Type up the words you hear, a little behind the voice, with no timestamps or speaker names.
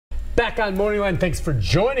Back on Morning Line, thanks for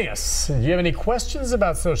joining us. Do you have any questions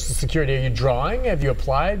about Social Security? Are you drawing? Have you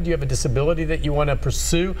applied? Do you have a disability that you want to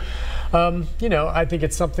pursue? You know, I think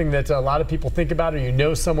it's something that a lot of people think about, or you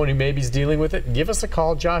know someone who maybe is dealing with it. Give us a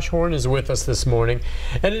call. Josh Horn is with us this morning.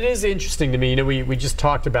 And it is interesting to me, you know, we just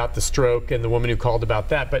talked about the stroke and the woman who called about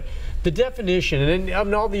that, but the definition, and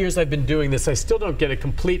in all the years I've been doing this, I still don't get a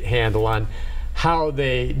complete handle on how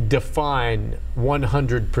they define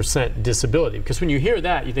 100% disability. Because when you hear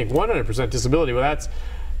that, you think 100% disability, well,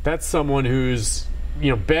 that's someone who's,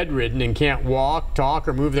 you know, bedridden and can't walk, talk,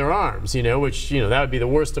 or move their arms, you know, which, you know, that would be the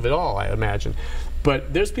worst of it all, I imagine.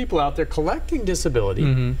 But there's people out there collecting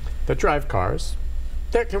disability that drive cars,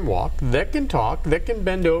 that can walk, that can talk, that can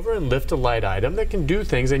bend over and lift a light item, that can do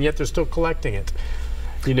things, and yet they're still collecting it,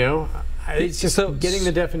 you know? It's just getting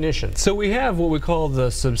the definition. So we have what we call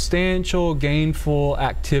the substantial gainful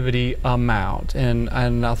activity amount, and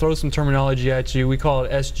I'll throw some terminology at you. We call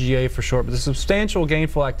it SGA for short, but the substantial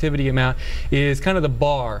gainful activity amount is kind of the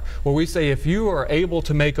bar where we say if you are able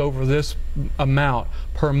to make over this amount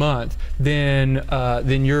per month, then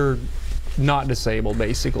you're not disabled,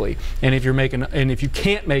 basically. And if you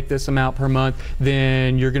can't make this amount per month,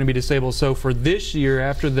 then you're going to be disabled. So for this year,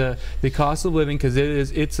 after the cost of living, because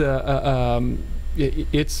it's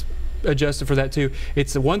adjusted for that too,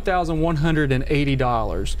 it's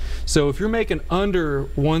 $1,180. So if you're making under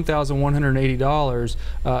 $1,180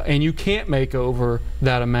 and you can't make over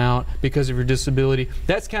that amount because of your disability,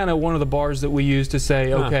 that's kind of one of the bars that we use to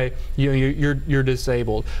say, okay, you're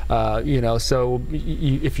disabled. You know, so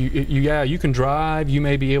if you can drive, you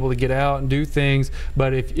may be able to get out and do things,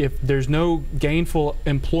 but if there's no gainful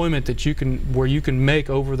employment that where you can make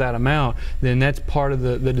over that amount, then that's part of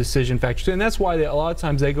the decision factor. And that's why a lot of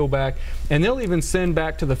times they go back and they'll even send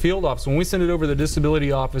back to the field office. When we send it over to the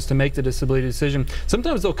disability office to make the disability decision,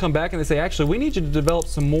 sometimes they'll come back and they say, actually, we need you to develop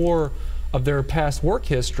some more of their past work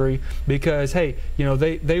history because, hey, you know,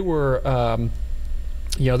 they were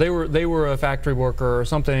you know, they were a factory worker or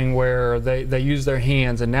something where they use their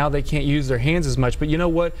hands, and now they can't use their hands as much. But you know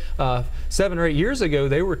what? 7 or 8 years ago,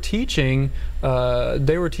 they were teaching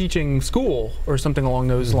school or something along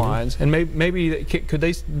those lines. And maybe could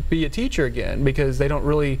they be a teacher again because they don't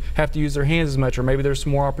really have to use their hands as much, or maybe there's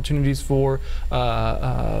some more opportunities for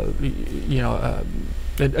you know,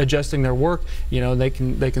 adjusting their work. You know, they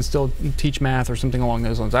can still teach math or something along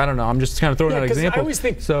those lines. I don't know. I'm just kind of throwing out an example. I always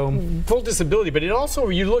think full disability, but it also,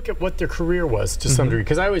 you look at what their career was to some degree.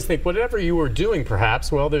 Because I always think whatever you were doing,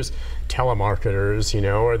 perhaps, well, there's telemarketers, you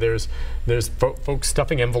know, or there's folks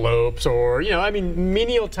stuffing envelopes, or, you know, I mean,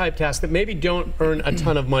 menial type tasks that maybe don't earn a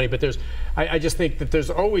ton of money, but I just think that there's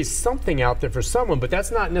always something out there for someone, but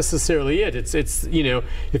that's not necessarily it. It's you know,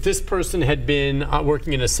 if this person had been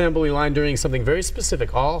working an assembly line doing something very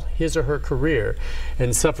specific all his or her career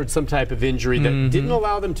and suffered some type of injury that didn't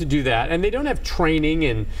allow them to do that, and they don't have training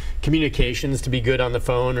in communications to be good on the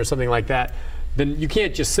phone or something like that, then you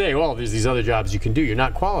can't just say, well, there's these other jobs you can do. You're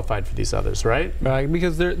not qualified for these others, right? Right,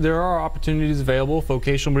 because there are opportunities available.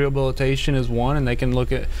 Vocational rehabilitation is one, and they can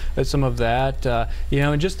look at some of that. You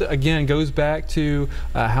know, and just, again, goes back to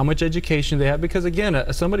how much education they have, because, again,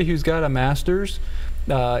 somebody who's got a master's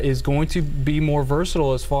is going to be more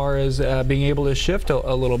versatile as far as being able to shift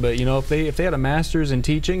a little bit. You know, if they had a master's in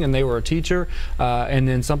teaching and they were a teacher and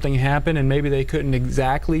then something happened and maybe they couldn't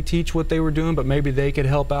exactly teach what they were doing, but maybe they could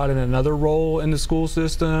help out in another role in the school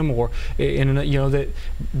system, or in you know,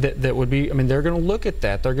 that would be, I mean, they're going to look at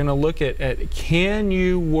that. They're going to look at can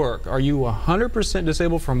you work? Are you 100%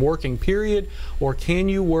 disabled from working, period, or can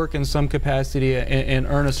you work in some capacity and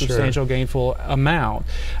earn a substantial gainful amount?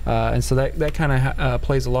 And so that kind of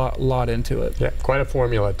plays a lot into it. Yeah, quite a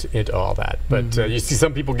formula into all that. But you see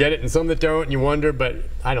some people get it and some that don't, and you wonder, but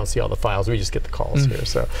I don't see all the files. We just get the calls here.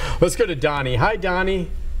 So let's go to Donnie. Hi,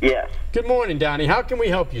 Donnie. Yes. Good morning, Donnie. How can we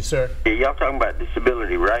help you, sir? Y'all talking about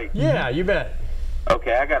disability, right? Yeah, you bet.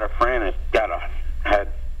 Okay, I got a friend that's had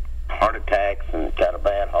heart attacks and got a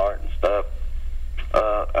bad heart and stuff.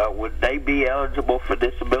 Would they be eligible for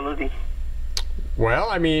disability? Well,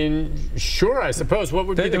 I mean, sure, I suppose. What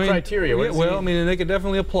would be the criteria? Well, I mean, they could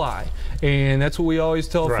definitely apply, and that's what we always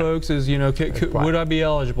tell folks is, you know, would I be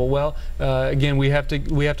eligible? Well, again, we have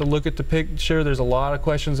to look at the picture. There's a lot of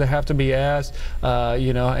questions that have to be asked,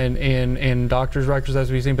 you know, and doctors' records has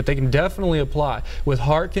to be seen, but they can definitely apply. With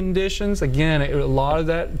heart conditions, again, a lot of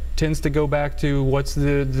that tends to go back to what's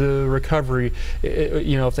the recovery.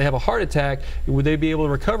 You know, if they have a heart attack, would they be able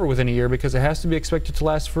to recover within a year? Because it has to be expected to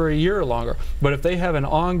last for a year or longer. But if they have an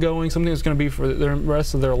ongoing, something that's going to be for the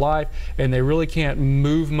rest of their life, and they really can't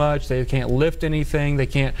move much, they can't lift anything, they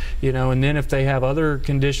can't, you know, and then if they have other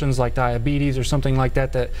conditions like diabetes or something like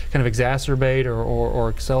that that kind of exacerbate or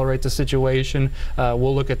accelerate the situation,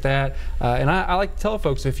 we'll look at that. And I like to tell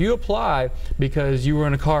folks, if you apply because you were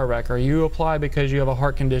in a car wreck, or you apply because you have a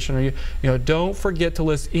heart condition, or you know, don't forget to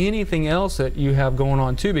list anything else that you have going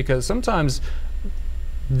on too, because sometimes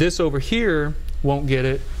this over here won't get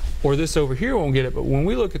it, or this over here won't get it. But when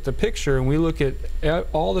we look at the picture and we look at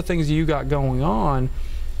all the things you got going on,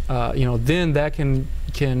 you know, then that can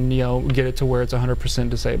you know, get it to where it's 100%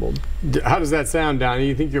 disabled. How does that sound, Donnie?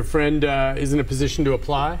 You think your friend is in a position to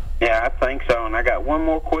apply? Yeah, I think so. And I got one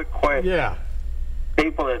more quick question. Yeah.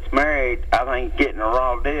 People that's married, I think, getting a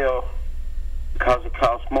raw deal because it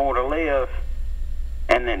costs more to live,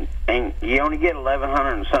 and you only get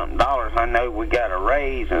 $1,100 and something dollars. I know we got a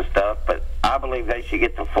raise and stuff, but I believe they should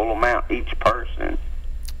get the full amount each person.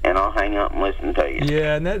 And I'll hang up and listen to you.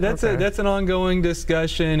 Yeah, and that's an ongoing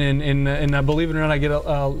discussion, and I believe it or not, I get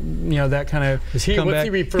you know, that kind of what's he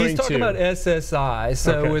referring He's talking to? about SSI.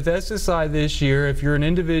 So with SSI this year, if you're an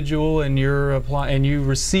individual and you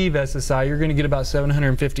receive SSI, you're going to get about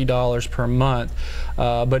 $750 per month.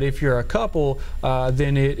 But if you're a couple,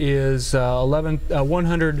 then it is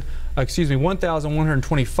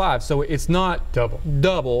 $1,125. So it's not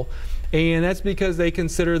double. And that's because they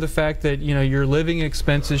consider the fact that, you know, your living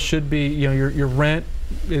expenses should be, you know, your rent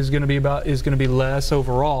is going to be less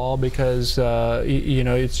overall, because you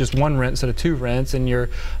know, it's just one rent instead of two rents, and your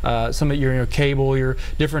some of your cable, your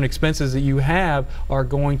different expenses that you have are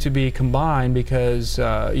going to be combined, because you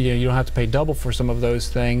know, you don't have to pay double for some of those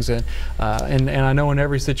things. And I know in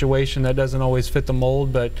every situation that doesn't always fit the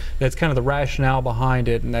mold, but that's kind of the rationale behind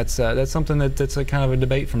it, and that's something that's a kind of a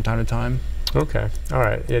debate from time to time. Okay, all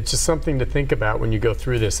right. It's just something to think about when you go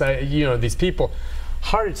through this. You know, these people,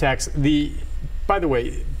 heart attacks. By the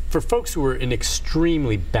way, for folks who are in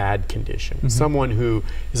extremely bad condition, someone who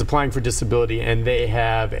is applying for disability and they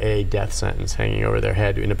have a death sentence hanging over their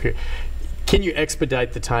head in a period. Can you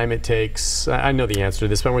expedite the time it takes? I know the answer to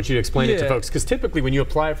this, but I want you to explain it to folks, because typically when you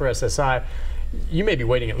apply for SSI, you may be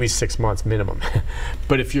waiting at least 6 months minimum.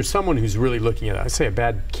 But if you're someone who's really looking at, say, a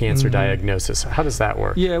bad cancer diagnosis, how does that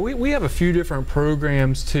work? Yeah, we have a few different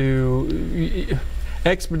programs to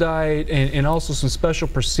expedite, and also some special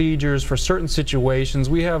procedures for certain situations.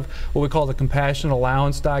 We have what we call the compassionate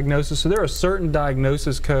allowance diagnosis. So there are certain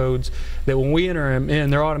diagnosis codes that when we enter them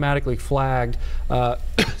in, they're automatically flagged.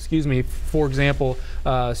 Excuse me, for example,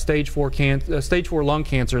 stage 4 lung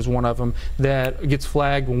cancer is one of them that gets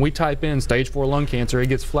flagged. When we type in stage 4 lung cancer, it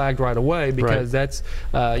gets flagged right away, because that's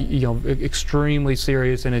you know, extremely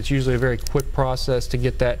serious, and it's usually a very quick process to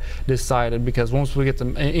get that decided, because once we get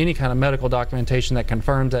any kind of medical documentation that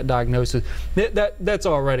confirms that diagnosis, that's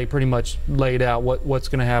already pretty much laid out what's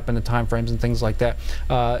going to happen, the time frames and things like that.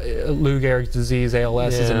 Lou Gehrig's disease,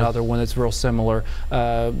 ALS, is another one that's real similar.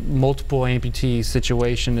 Multiple amputee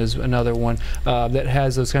situation is another one that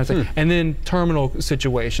has those kinds of things. And then terminal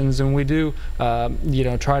situations, and we do you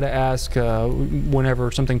know, try to ask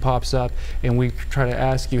whenever something pops up, and we try to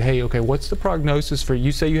ask you, hey, okay, what's the prognosis for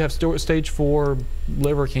you? Say you have stage 4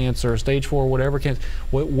 liver cancer, stage 4 whatever cancer,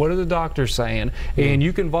 what are the doctors saying? And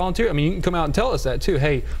you can volunteer. I mean, you can come out and tell us that too.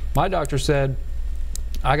 Hey, my doctor said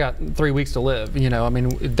I got 3 weeks to live. You know, I mean,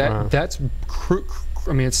 that's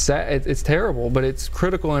I mean, it's sad, it's terrible, but it's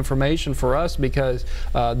critical information for us, because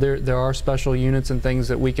there are special units and things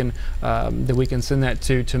that we can send that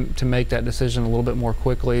to make that decision a little bit more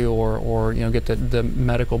quickly, or you know, get the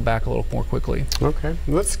medical back a little more quickly. Okay,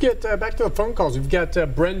 let's get back to the phone calls. We've got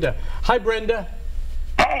Brenda. Hi, Brenda.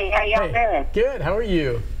 Hey, how y'all doing? Good. How are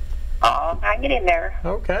you? I get in there.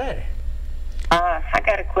 Okay. I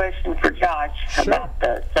got a question for Josh about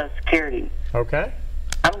the Social Security. Okay.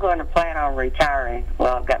 I'm going to plan on retiring.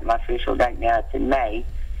 Well, I've got my official date now. It's in May.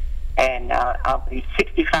 And I'll be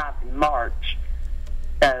 65 in March.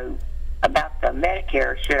 So, about the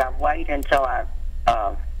Medicare, should I wait until I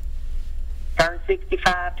turn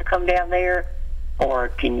 65 to come down there? Or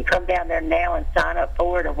can you come down there now and sign up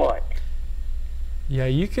for it, or what? Yeah,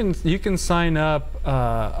 you can sign up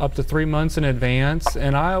to 3 months in advance,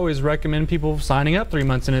 and I always recommend people signing up 3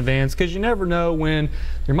 months in advance, because you never know when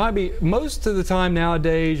there might be. Most of the time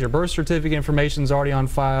nowadays, your birth certificate information is already on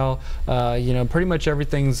file. You know, pretty much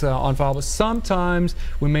everything's on file. But sometimes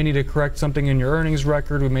we may need to correct something in your earnings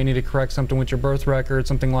record. We may need to correct something with your birth record,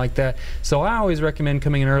 something like that. So I always recommend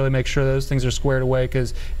coming in early, make sure those things are squared away,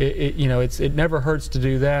 because you know, it never hurts to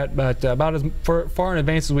do that. But about as far in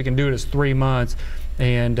advance as we can do it is 3 months.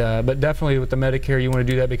 And but definitely with the Medicare, you want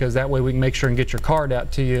to do that, because that way we can make sure and get your card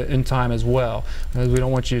out to you in time as well. We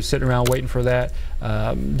don't want you sitting around waiting for that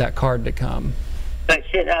card to come. But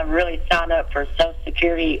should I really sign up for Social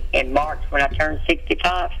Security in March when I turn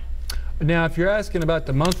 65? Now, if you're asking about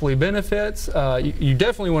the monthly benefits, you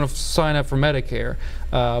definitely want to sign up for Medicare.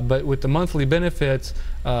 But with the monthly benefits,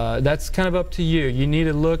 that's kind of up to you. You need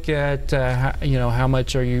to look at, how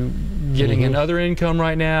much are you getting in other income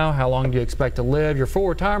right now? How long do you expect to live? Your full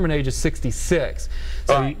retirement age is 66.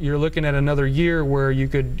 So you're looking at another year where you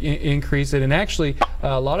could increase it. And actually,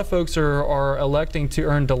 a lot of folks are electing to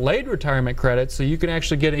earn delayed retirement credits, so you can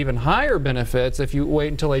actually get even higher benefits if you wait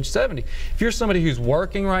until age 70. If you're somebody who's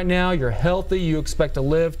working right now, you're healthy, you expect to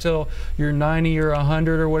live till you're 90 or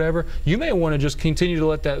 100 or whatever, you may want to just continue to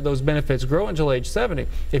let those benefits grow until age 70.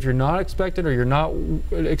 If you're not expected, or you're not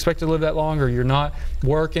expected to live that long, or you're not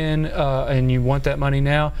working and you want that money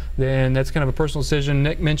now, then that's kind of a personal decision.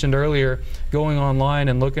 Nick mentioned earlier going online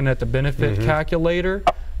and looking at the benefit calculator.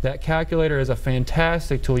 That calculator is a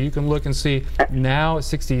fantastic tool. You can look and see now at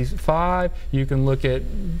 65. You can look at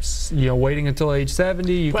waiting until age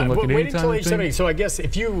 70. You can look at waiting any time until age 70. So I guess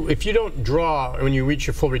if you don't draw when you reach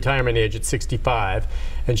your full retirement age at 65,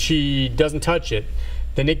 and she doesn't touch it,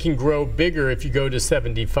 then it can grow bigger if you go to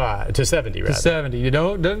 70 rather. To 70. You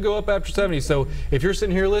doesn't go up after 70. So if you're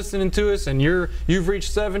sitting here listening to us and you've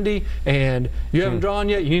reached 70 and you haven't drawn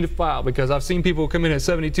yet, you need to file, because I've seen people come in at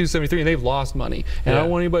 72, 73 and they've lost money. And I don't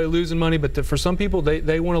want anybody losing money, but for some people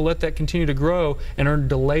they want to let that continue to grow and earn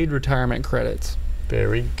delayed retirement credits.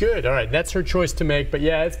 Very good. All right, that's her choice to make, but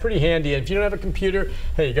yeah, it's pretty handy. And if you don't have a computer,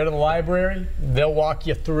 hey, you go to the library, they'll walk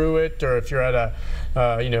you through it, or if you're at a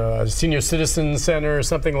senior citizen center or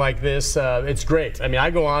something like this, it's great. I mean, I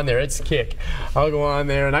go on there, it's kick. I'll go on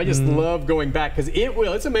there, and I just love going back, because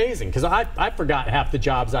it's amazing, because I forgot half the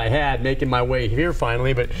jobs I had making my way here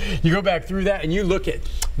finally, but you go back through that and you look at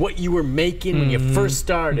what you were making when you first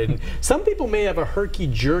started. Some people may have a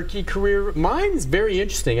herky-jerky career. Mine's very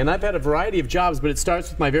interesting, and I've had a variety of jobs, but it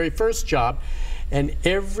starts with my very first job, and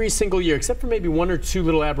every single year, except for maybe one or two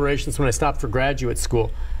little aberrations when I stopped for graduate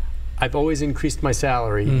school, I've always increased my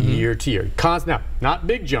salary year to year. Now, not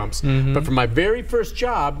big jumps, but for my very first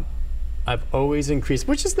job, I've always increased,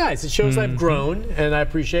 which is nice. It shows I've grown, and I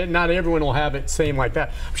appreciate it. Not everyone will have it same like that.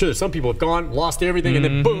 I'm sure there's some people who have gone, lost everything, and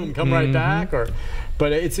then boom, come right back.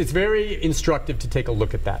 But it's very instructive to take a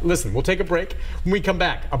look at that. Listen, we'll take a break. When we come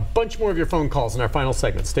back, a bunch more of your phone calls in our final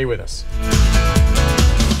segment. Stay with us.